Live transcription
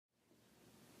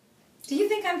Do you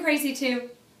think I'm crazy too?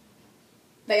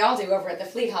 They all do over at the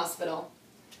Fleet Hospital.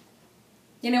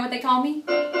 You know what they call me?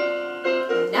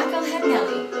 Knucklehead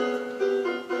Nellie.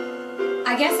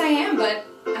 I guess I am, but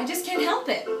I just can't help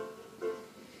it.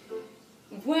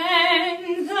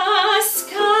 When the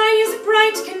sky is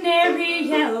bright canary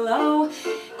yellow,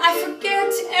 I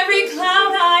forget every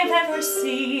cloud I've ever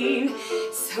seen.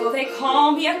 So they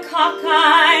call me a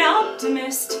cockeyed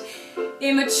optimist,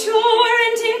 immature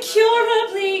and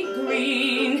incurably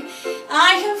green.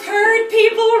 I have heard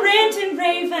people rant and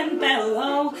rave and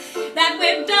bellow that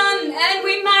we're done and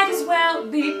we might as well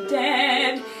be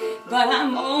dead. But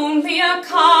I'm only a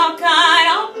cockeyed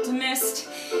optimist,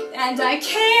 and I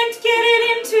can't get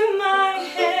it into my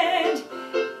head.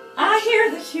 I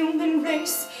hear the human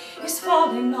race is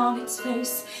falling on its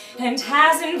face and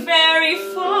hasn't very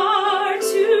far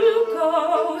to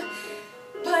go.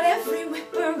 But every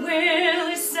whippoorwill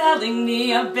is selling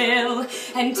me a bill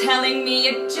and telling me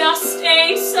it just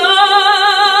ain't so.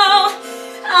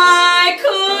 I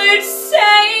could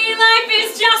say life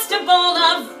is just a bowl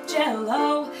of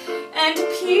jello and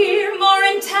appear more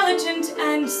intelligent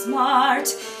and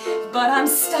smart, but I'm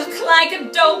stuck like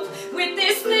a dope with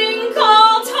this thing